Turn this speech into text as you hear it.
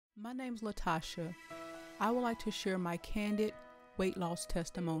My name's Latasha. I would like to share my candid weight loss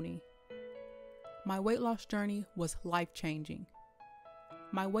testimony. My weight loss journey was life-changing.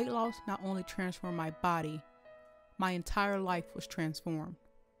 My weight loss not only transformed my body, my entire life was transformed.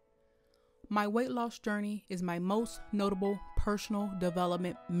 My weight loss journey is my most notable personal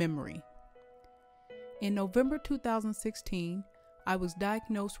development memory. In November 2016, I was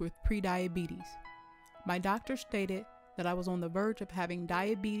diagnosed with prediabetes. My doctor stated that I was on the verge of having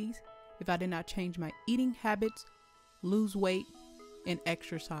diabetes if I did not change my eating habits, lose weight, and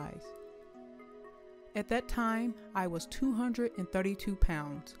exercise. At that time, I was 232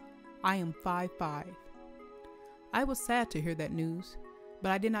 pounds. I am 5'5". I was sad to hear that news,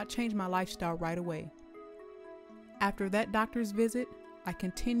 but I did not change my lifestyle right away. After that doctor's visit, I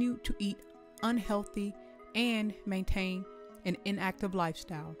continued to eat unhealthy and maintain an inactive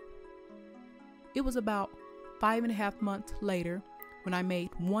lifestyle. It was about 5.5 months later when I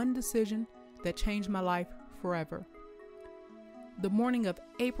made one decision that changed my life forever. The morning of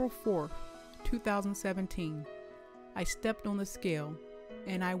April 4th, 2017, I stepped on the scale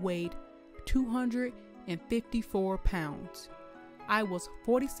and I weighed 254 pounds. I was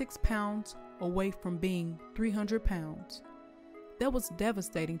 46 pounds away from being 300 pounds. That was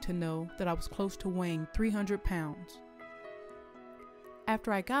devastating to know that I was close to weighing 300 pounds.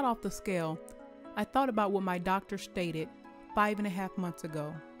 After I got off the scale, I thought about what my doctor stated 5.5 months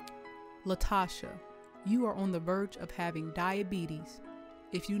ago. Latasha, you are on the verge of having diabetes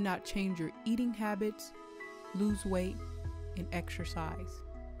if you not change your eating habits, lose weight, and exercise.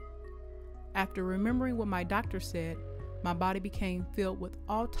 After remembering what my doctor said, my body became filled with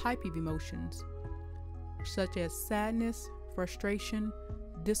all types of emotions, such as sadness, frustration,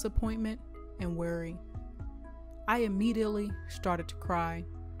 disappointment, and worry. I immediately started to cry.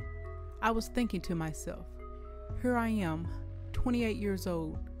 I was thinking to myself, here I am, 28 years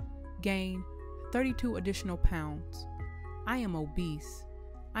old, gained 32 additional pounds. I am obese.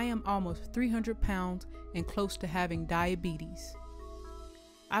 I am almost 300 pounds and close to having diabetes.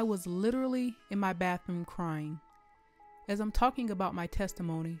 I was literally in my bathroom crying. As I'm talking about my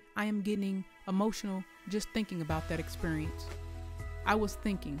testimony, I am getting emotional just thinking about that experience. I was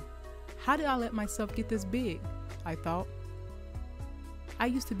thinking, how did I let myself get this big? I thought. I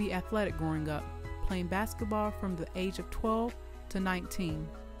used to be athletic growing up, playing basketball from the age of 12 to 19.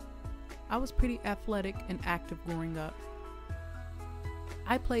 I was pretty athletic and active growing up.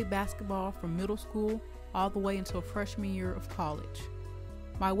 I played basketball from middle school all the way until freshman year of college.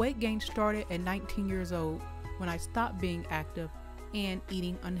 My weight gain started at 19 years old when I stopped being active and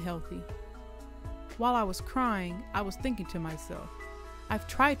eating unhealthy. While I was crying, I was thinking to myself, I've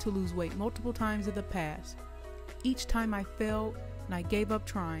tried to lose weight multiple times in the past. Each time I failed and I gave up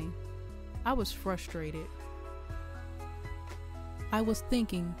trying. I was frustrated. I was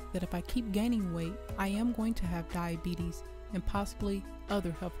thinking that if I keep gaining weight, I am going to have diabetes and possibly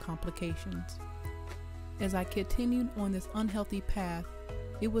other health complications. As I continued on this unhealthy path,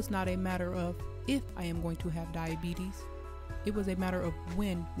 it was not a matter of if I am going to have diabetes. It was a matter of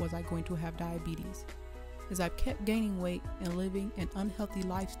when was I going to have diabetes. As I kept gaining weight and living an unhealthy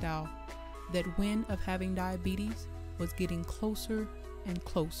lifestyle, that when of having diabetes was getting closer and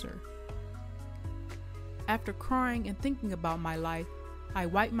closer. After crying and thinking about my life, I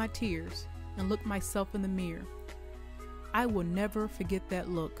wiped my tears and looked myself in the mirror. I will never forget that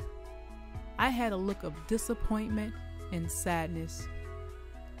look. I had a look of disappointment and sadness.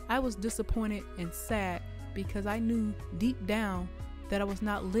 I was disappointed and sad because I knew deep down that I was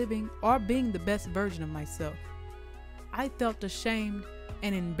not living or being the best version of myself. I felt ashamed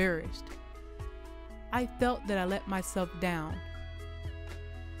and embarrassed. I felt that I let myself down.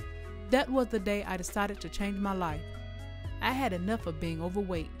 That was the day I decided to change my life. I had enough of being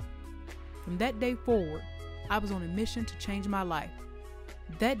overweight. From that day forward, I was on a mission to change my life.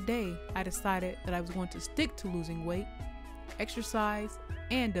 That day, I decided that I was going to stick to losing weight, exercise,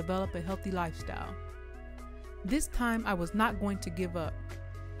 and develop a healthy lifestyle. This time, I was not going to give up.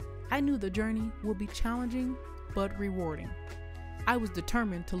 I knew the journey would be challenging but rewarding. I was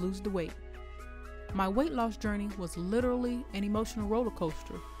determined to lose the weight. My weight loss journey was literally an emotional roller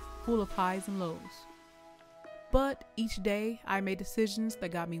coaster, full of highs and lows. But each day, I made decisions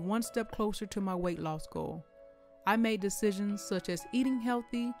that got me one step closer to my weight loss goal. I made decisions such as eating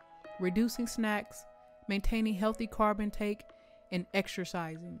healthy, reducing snacks, maintaining healthy carb intake, and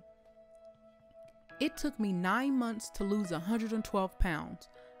exercising. It took me 9 months to lose 112 pounds.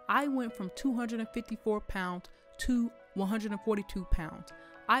 I went from 254 pounds to 142 pounds.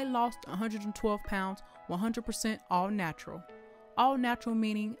 I lost 112 pounds, 100% all natural. All natural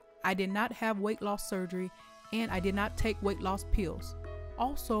meaning I did not have weight loss surgery and I did not take weight loss pills.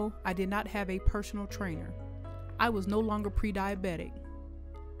 Also, I did not have a personal trainer. I was no longer pre-diabetic.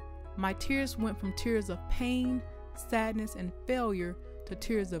 My tears went from tears of pain, sadness, and failure to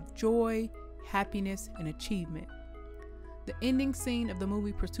tears of joy, happiness, and achievement. The ending scene of the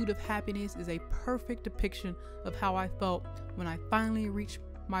movie Pursuit of Happiness is a perfect depiction of how I felt when I finally reached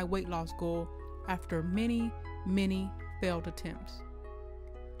my weight loss goal after many, many failed attempts.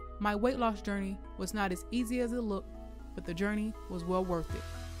 My weight loss journey was not as easy as it looked, but the journey was well worth it.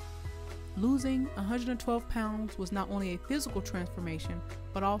 Losing 112 pounds was not only a physical transformation,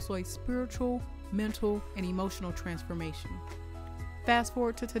 but also a spiritual, mental, and emotional transformation. Fast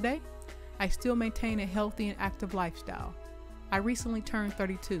forward to today, I still maintain a healthy and active lifestyle. I recently turned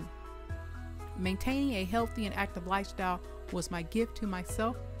 32. Maintaining a healthy and active lifestyle was my gift to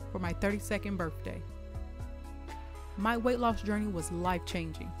myself for my 32nd birthday. My weight loss journey was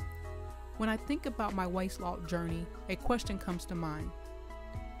life-changing. When I think about my weight loss journey, a question comes to mind.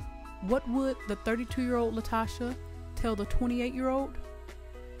 What would the 32-year-old Latasha tell the 28-year-old?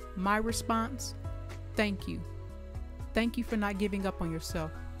 My response, thank you. Thank you for not giving up on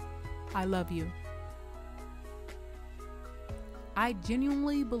yourself. I love you. I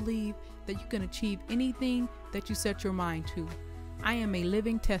genuinely believe that you can achieve anything that you set your mind to. I am a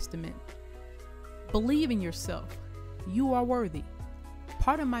living testament. Believe in yourself. You are worthy.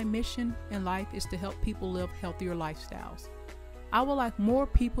 Part of my mission in life is to help people live healthier lifestyles. I would like more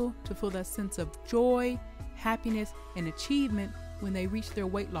people to feel that sense of joy, happiness, and achievement when they reach their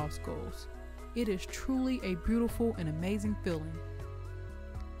weight loss goals. It is truly a beautiful and amazing feeling.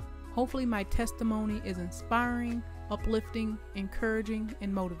 Hopefully my testimony is inspiring, uplifting, encouraging,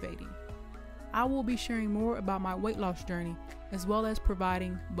 and motivating. I will be sharing more about my weight loss journey, as well as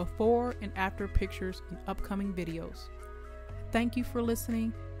providing before and after pictures in upcoming videos. Thank you for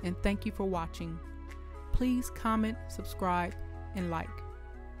listening, and thank you for watching. Please comment, subscribe, and like.